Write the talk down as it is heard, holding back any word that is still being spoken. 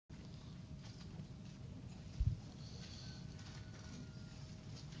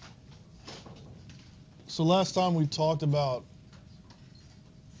So last time we talked about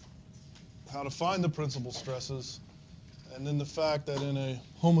how to find the principal stresses, and then the fact that in a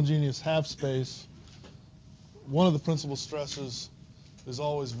homogeneous half space, one of the principal stresses is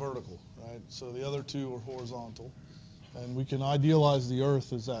always vertical, right? So the other two are horizontal. And we can idealize the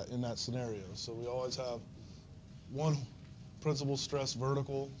Earth as that in that scenario. So we always have one principal stress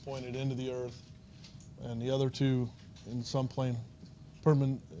vertical pointed into the Earth, and the other two in some plane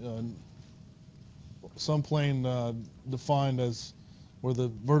defined as where the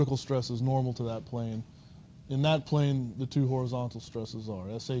vertical stress is normal to that plane. In that plane, the two horizontal stresses are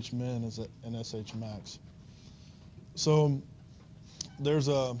SH min and SH max. So there's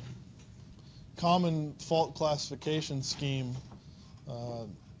a common fault classification scheme,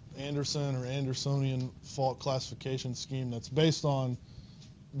 Anderson or Andersonian fault classification scheme, that's based on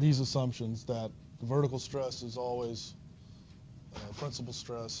these assumptions that the vertical stress is always principal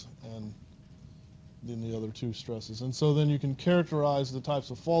stress and then the other two stresses. And so then you can characterize the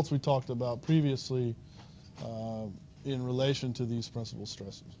types of faults we talked about previously in relation to these principal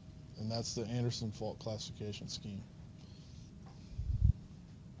stresses. And that's the Anderson fault classification scheme.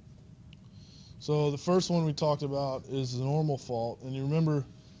 So the first one we talked about is the normal fault. And you remember,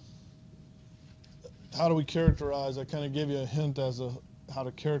 how do we characterize? I kind of gave you a hint as to how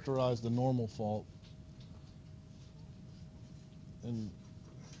to characterize the normal fault. And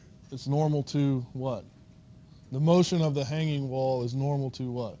it's normal to what? The motion of the hanging wall is normal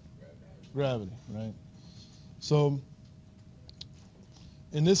to what? Gravity, right? So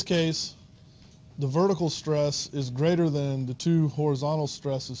in this case, the vertical stress is greater than the two horizontal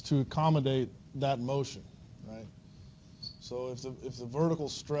stresses to accommodate that motion, right? So if the vertical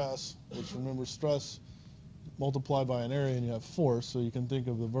stress, which remember stress multiplied by an area and you have force, so you can think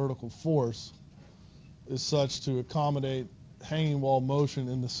of the vertical force is such to accommodate hanging wall motion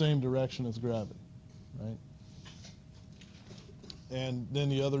in the same direction as gravity, right? And then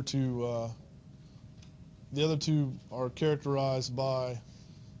the other two are characterized by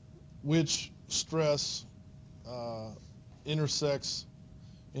which stress intersects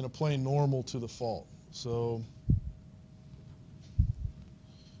in a plane normal to the fault. So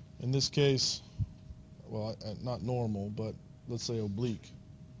in this case, well, not normal, but let's say oblique.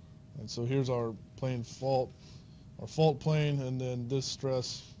 And so here's our plane fault, our fault plane, and then this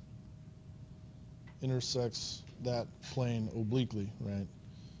stress intersects that plane obliquely, right?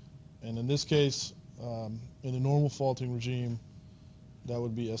 And in this case, in the normal faulting regime, that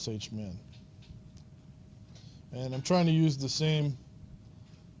would be SH min. And I'm trying to use the same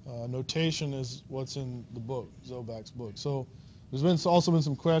notation as what's in the book, Zobac's book. So there's also been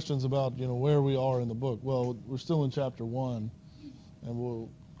some questions about, where we are in the book. Well, we're still in chapter 1, and we'll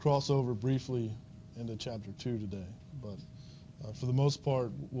cross over briefly into chapter 2 today. But for the most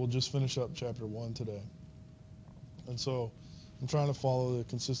part, we'll just finish up chapter 1 today. And so I'm trying to follow the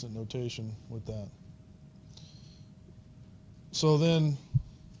consistent notation with that. So then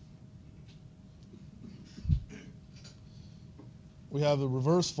we have the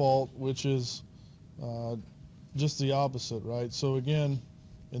reverse fault, which is just the opposite, right? So again,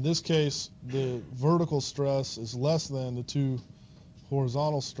 in this case, the vertical stress is less than the two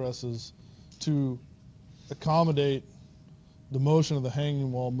horizontal stresses to accommodate the motion of the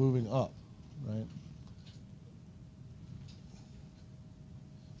hanging wall moving up, right?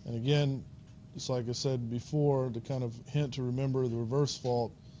 And again, just like I said before, the kind of hint to remember the reverse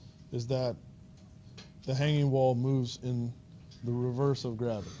fault is that the hanging wall moves in the reverse of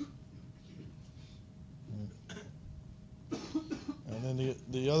gravity. And then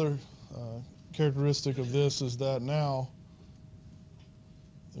the other characteristic of this is that now,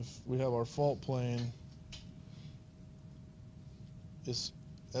 if we have our fault plane, it's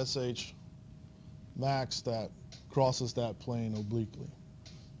SH max that crosses that plane obliquely.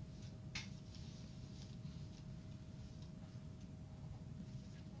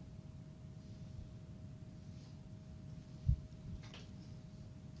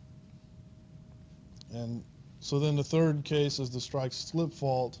 And so then the third case is the strike-slip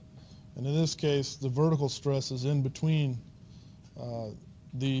fault. And in this case, the vertical stress is in between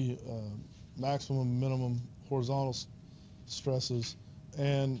the maximum and minimum horizontal stresses.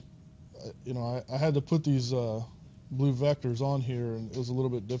 And, I had to put these blue vectors on here, and it was a little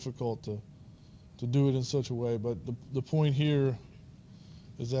bit difficult to do it in such a way. But the point here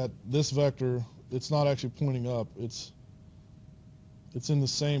is that this vector, it's not actually pointing up. It's in the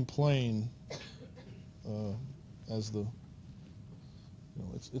same plane as the,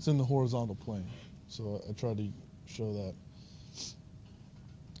 it's in the horizontal plane. So I tried to show that.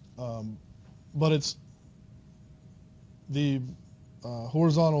 But it's the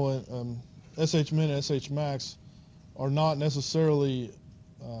horizontal SH min and SH max are not necessarily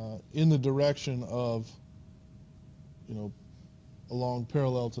in the direction of, along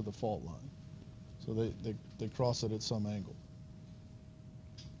parallel to the fault line. So they cross it at some angle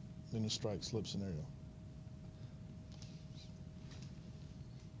in a strike-slip scenario.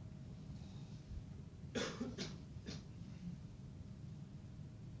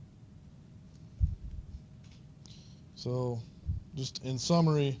 So just in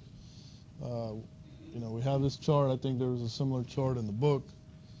summary, we have this chart. I think there was a similar chart in the book,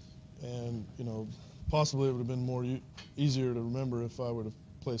 and possibly it would have been more easier to remember if I would have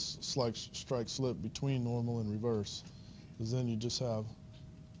placed strike slip between normal and reverse, because then you just have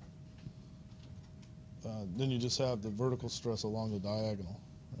the vertical stress along the diagonal,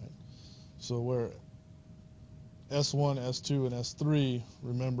 right? So where S1, S2, and S3,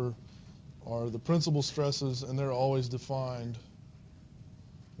 remember, are the principal stresses, and they're always defined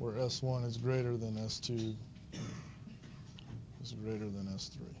where S1 is greater than S2 is greater than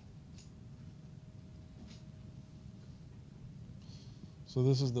S3. So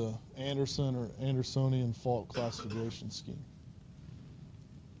this is the Anderson or Andersonian fault classification scheme.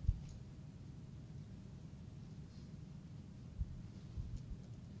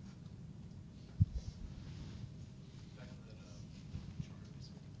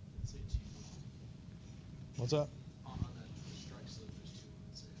 What's that? On that strike slip, there's two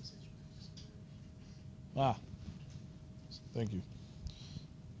that say SH max. Ah, thank you.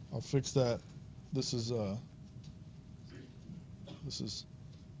 I'll fix that. This is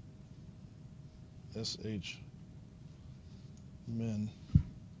SH min.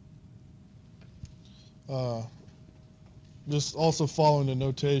 Just also following the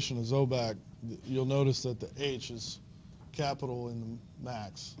notation of Zoback, you'll notice that the H is capital in the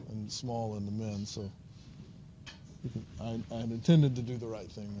max and small in the min. So I intended to do the right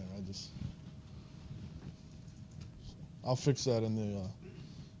thing there. I'll fix that in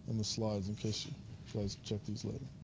the slides in case you guys check these later.